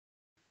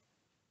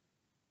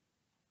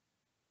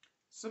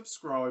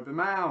Subscriber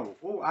Mal,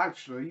 or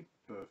actually,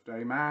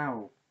 Birthday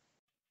Mal.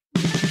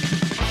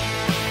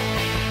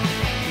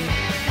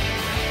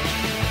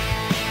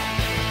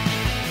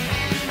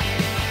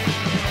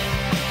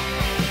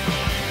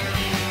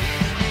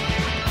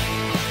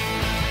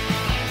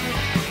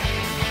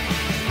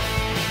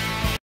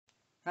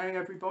 Hey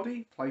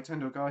everybody,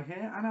 Playtendoguy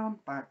here, and I'm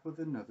back with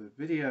another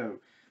video.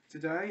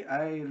 Today,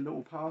 a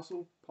little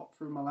parcel popped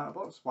through my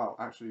letterbox, well,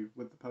 actually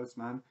with the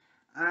postman,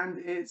 and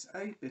it's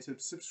a bit of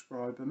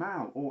subscriber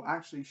mail, or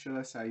actually, should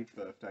I say,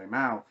 birthday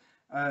mail.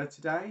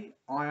 Today,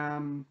 I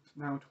am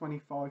now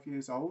 25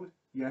 years old.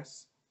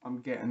 Yes,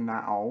 I'm getting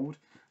that old.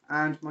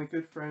 And my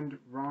good friend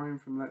Ryan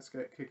from Let's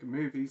Get Kicking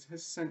Movies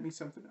has sent me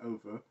something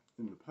over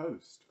in the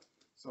post.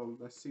 So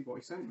let's see what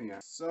he sent me.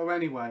 So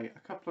anyway,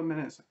 a couple of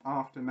minutes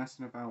after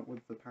messing about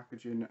with the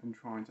packaging and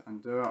trying to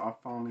undo it, I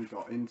finally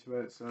got into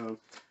it. So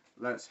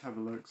let's have a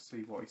look,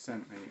 see what he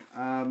sent me.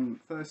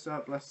 First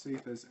up, let's see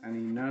if there's any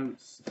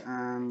notes,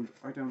 and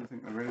I don't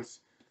think there is.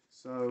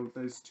 So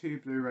there's two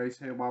Blu-rays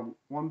here, well,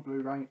 one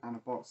Blu-ray and a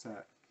box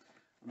set.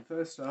 And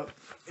first up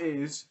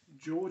is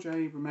George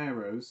A.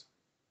 Romero's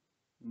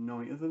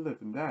Night of the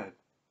Living Dead.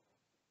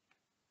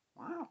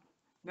 Wow.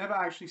 Never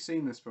actually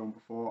seen this film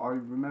before. I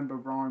remember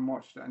Ryan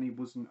watched it and he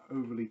wasn't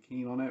overly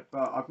keen on it,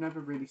 but I've never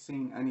really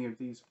seen any of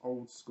these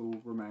old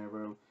school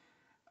Romero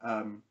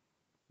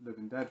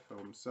Living Dead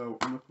films, so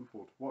I'm looking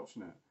forward to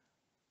watching it.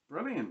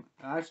 Brilliant.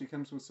 It actually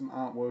comes with some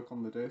artwork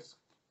on the disc,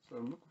 so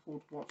I'm looking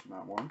forward to watching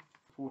that one.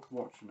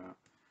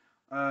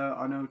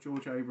 I know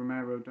George A.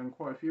 Romero done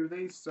quite a few of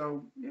these,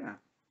 so yeah.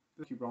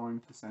 Thank you, Ryan,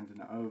 for sending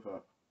it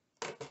over.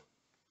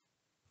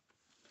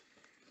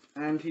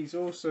 And he's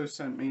also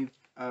sent me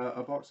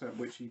a box set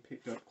which he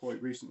picked up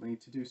quite recently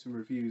to do some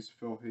reviews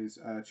for his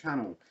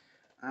channel,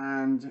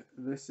 and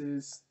this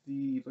is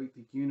the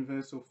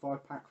Universal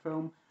 5-pack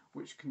film,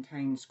 which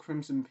contains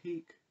Crimson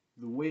Peak,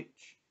 The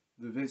Witch,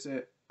 The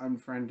Visit,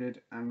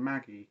 Unfriended, and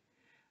Maggie.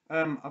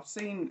 I've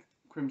seen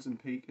Crimson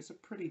Peak. It's a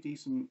pretty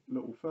decent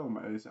little film.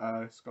 It is.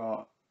 It's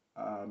got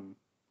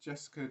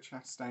Jessica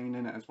Chastain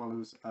in it, as well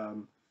as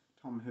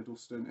Tom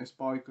Hiddleston. It's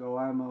by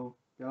Guillermo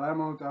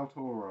del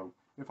Toro,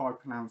 if I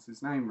pronounce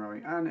his name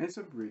right, and it's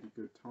a really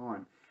good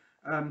time.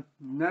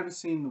 Never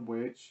seen The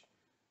Witch.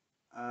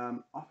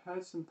 I've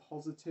heard some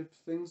positive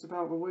things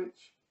about The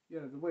Witch.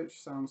 Yeah, The Witch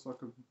sounds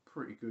like a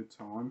pretty good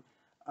time.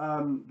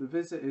 The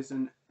Visit is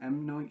an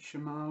M. Night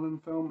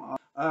Shyamalan film.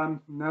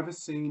 Never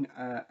seen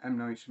a M.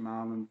 Night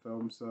Shyamalan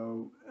film,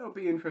 so it'll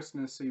be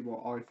interesting to see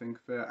what I think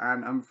of it.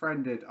 And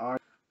Unfriended,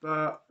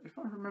 but if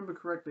I remember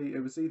correctly,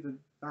 it was either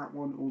that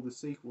one or the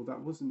sequel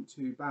that wasn't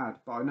too bad.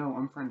 But I know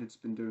Unfriended's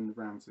been doing the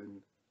rounds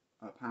in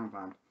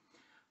Poundland.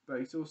 But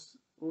it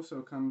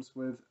also comes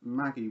with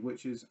Maggie,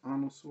 which is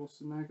Arnold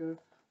Schwarzenegger,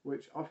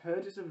 which I've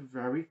heard is a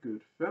very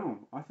good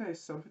film. I think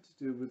it's something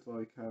to do with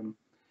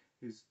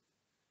his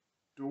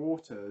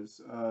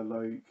daughter's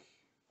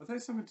I think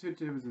it's something to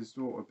do with his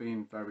daughter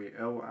being very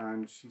ill,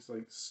 and she's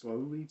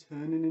slowly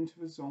turning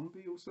into a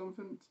zombie or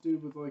something to do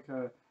with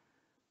a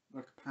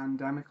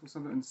pandemic or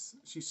something, and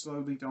she's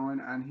slowly dying,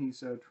 and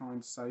he's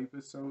trying to save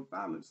her. So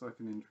that looks like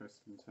an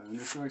interesting turn.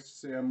 It's nice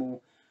to see a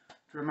more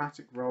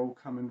dramatic role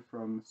coming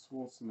from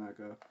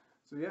Schwarzenegger.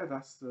 So yeah,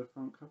 that's the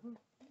front cover.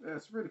 Yeah,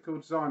 it's a really cool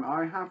design.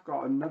 I have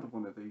got another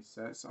one of these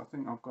sets. I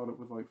think I've got it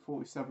with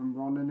 47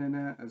 Ronin in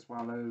it, as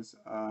well as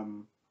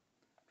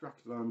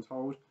Dracula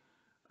Untold.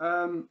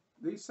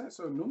 These sets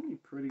are normally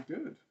pretty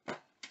good.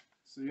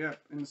 So yeah,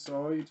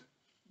 inside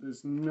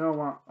there's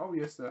no oh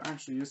yes, there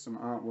actually is some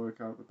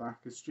artwork out the back.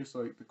 It's just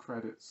the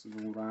credits and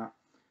all that,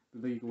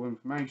 the legal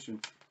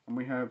information. And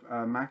we have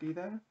Maggie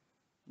there.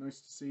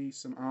 Nice to see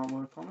some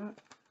artwork on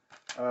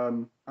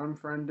it.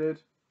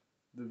 Unfriended,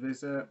 The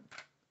Visit,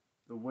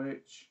 The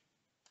Witch,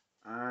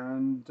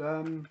 and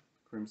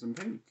Crimson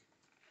Peak.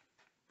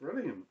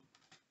 Brilliant.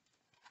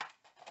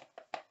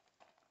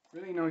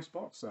 Really nice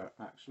box set,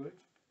 actually.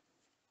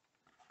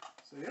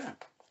 So yeah,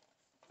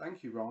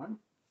 thank you, Ryan.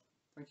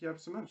 Thank you ever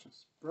so much.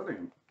 That's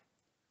brilliant.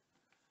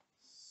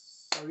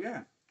 So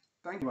yeah,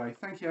 thank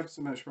you ever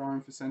so much,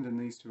 Ryan, for sending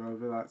these two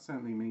over. That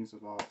certainly means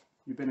a lot.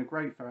 You've been a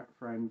great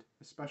friend,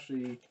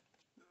 especially.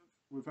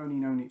 We've only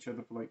known each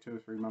other for 2 or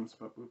 3 months,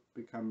 but we've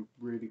become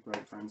really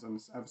great friends, and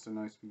it's ever so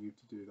nice for you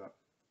to do that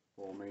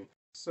for me.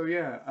 So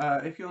yeah,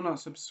 if you're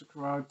not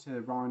subscribed to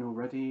Ryan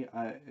already,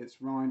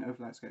 it's Ryan of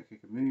Let's Get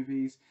Kicking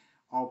Movies.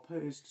 I'll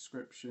put his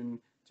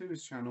description to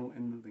his channel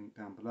in the link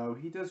down below.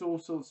 He does all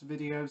sorts of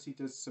videos. He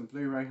does some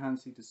Blu-ray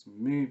hunts, he does some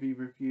movie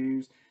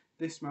reviews.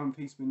 This month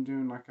he's been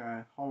doing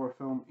a horror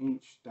film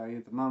each day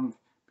of the month,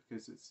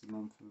 because it's the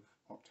month of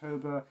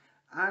October,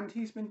 and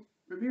he's been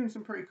reviewing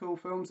some pretty cool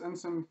films and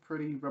some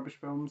pretty rubbish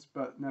films,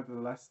 but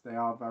nevertheless they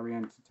are very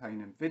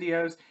entertaining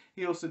videos.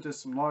 He also does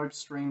some live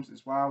streams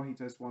as well. He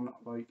does one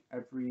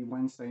every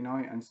Wednesday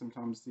night, and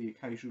sometimes the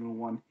occasional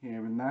one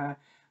here and there,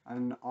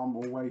 and I'm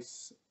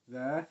always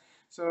there.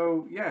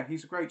 So yeah,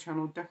 he's a great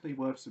channel, definitely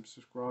worth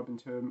subscribing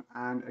to him.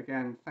 And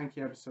again, thank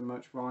you ever so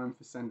much, Ryan,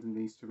 for sending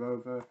these two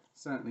over.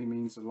 Certainly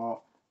means a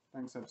lot.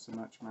 Thanks ever so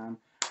much, man.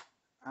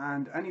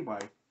 And anyway,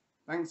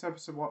 Thanks ever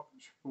so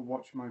much for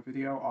watching my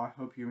video. I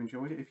hope you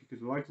enjoyed it. If you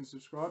could like and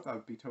subscribe, that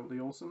would be totally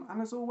awesome. And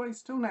as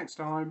always, till next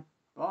time,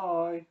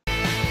 bye.